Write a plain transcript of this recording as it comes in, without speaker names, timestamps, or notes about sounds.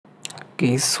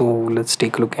Okay, so let's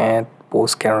take a look at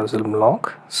post carousel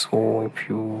block. So if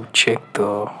you check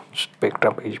the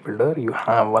Spectra page builder, you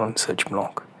have one such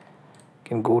block. You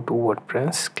can go to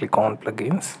WordPress, click on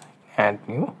plugins, add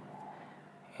new,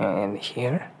 and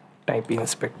here type in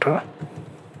Spectra,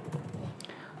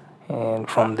 and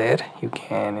from there you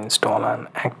can install and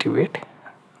activate,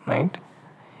 right?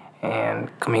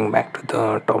 And coming back to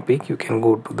the topic, you can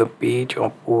go to the page or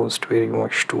post where you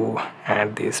wish to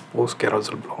add this post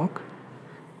carousel block.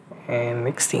 And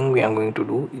next thing we are going to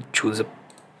do is choose a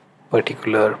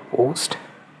particular post,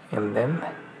 and then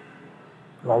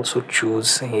also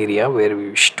choose area where we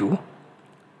wish to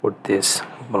put this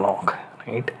block,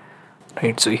 right?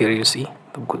 So here you see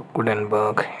the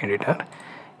Gutenberg editor,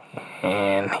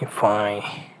 and if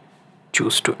I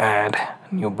choose to add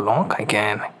new block, I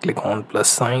can click on plus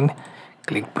sign,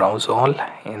 click browse all,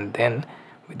 and then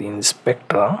within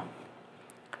Spectra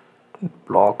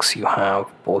blocks you have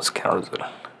post carousel,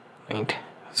 right?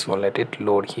 So let it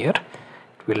load here.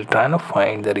 It will try to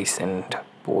find the recent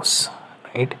posts,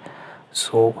 right?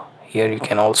 So here you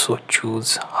can also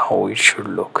choose how it should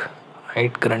look,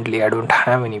 right? Currently I don't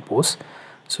have any posts,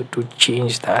 so to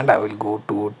change that I will go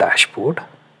to dashboard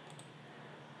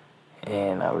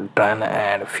and I will try and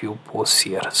add a few posts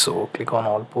here. So click on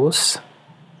all posts.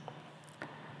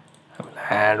 I will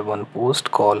add one post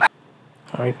called,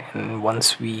 right? And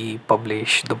once we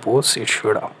publish the post, it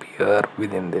should appear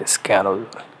within this carousel,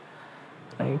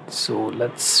 right? So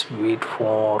let's wait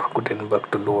for Gutenberg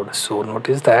to load. So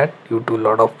notice that due to a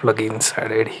lot of plugins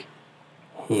added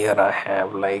here, I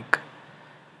have like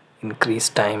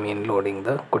increased time in loading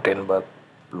the Gutenberg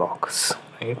blocks,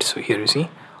 right? So here you see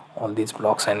all these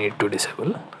blocks I need to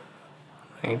disable,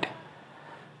 right?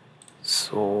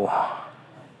 So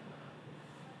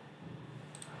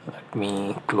let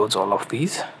me close all of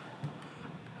these.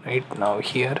 Right now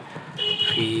here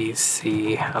we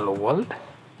see hello world,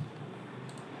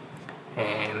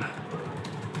 and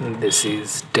this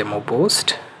is demo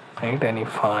post, right? And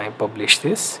if I publish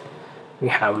this, we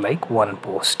have like one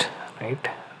post, right?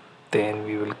 Then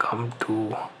we will come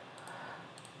to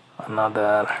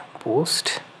another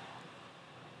post,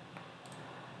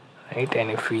 right?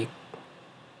 And if we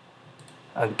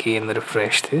again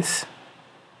refresh this,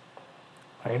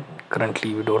 right,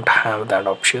 currently we don't have that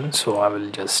option, so I will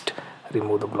just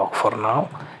remove the block for now,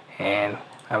 and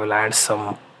I will add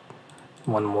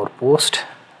one more post.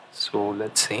 So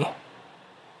let's say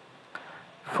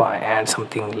if I add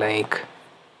something like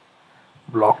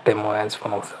block demo as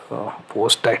one of the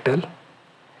post title,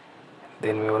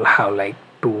 then we will have like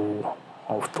two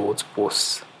of those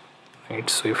posts, right?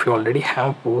 So if you already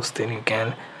have posts, then you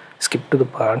can skip to the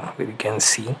part where you can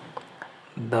see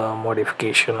the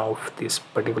modification of this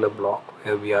particular block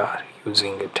where we are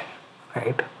using it,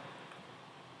 right?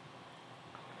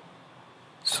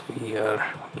 So here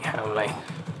we have like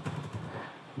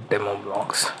demo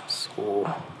blocks.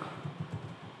 So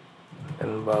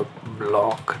Gutenberg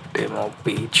block demo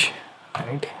page,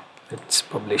 right? Let's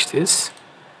publish this,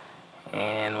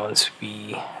 and once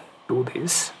we do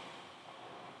this,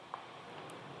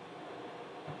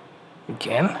 we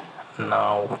can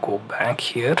now go back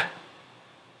here,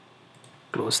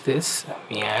 close this,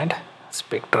 we add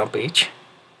Spectra page.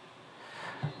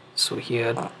 So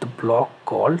here the block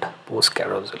called post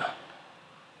carousel,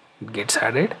 it gets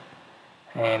added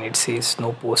and it says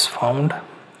no post found.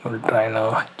 We'll try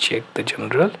now check the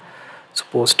general. So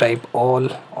post type all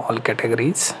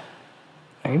categories,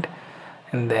 right?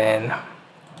 And then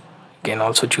you can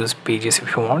also choose pages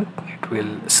if you want, it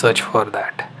will search for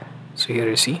that. So here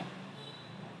you see,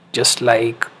 just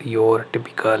like your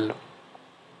typical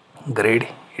grid,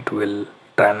 it will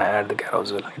try and add the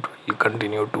carousel. It will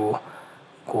continue to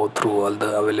go through all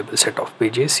the available set of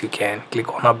pages. You can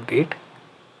click on update,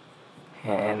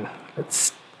 and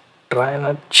let's try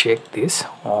and check this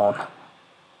on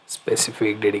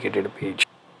specific dedicated page,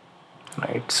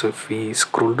 right? So if we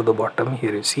scroll to the bottom,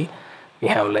 here you see we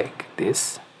have like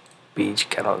this page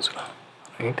carousel,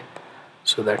 right?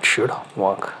 So that should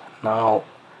work. Now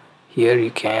here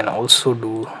you can also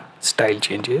do style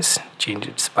changes, change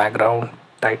its background,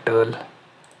 title,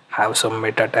 have some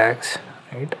meta tags,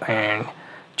 right? And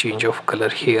change of color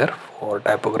here for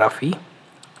typography.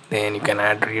 Then you can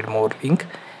add read more link,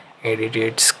 edit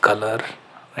its color,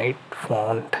 right,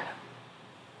 font,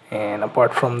 and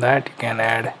apart from that you can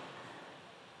add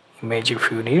image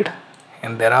if you need.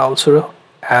 And there are also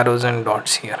arrows and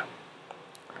dots here.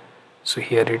 So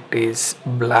here it is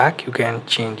black, you can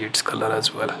change its color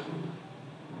as well.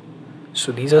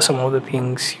 So these are some of the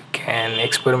things you can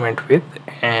experiment with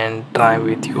and try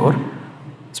with your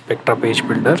Spectra page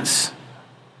builders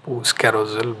post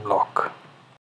carousel block.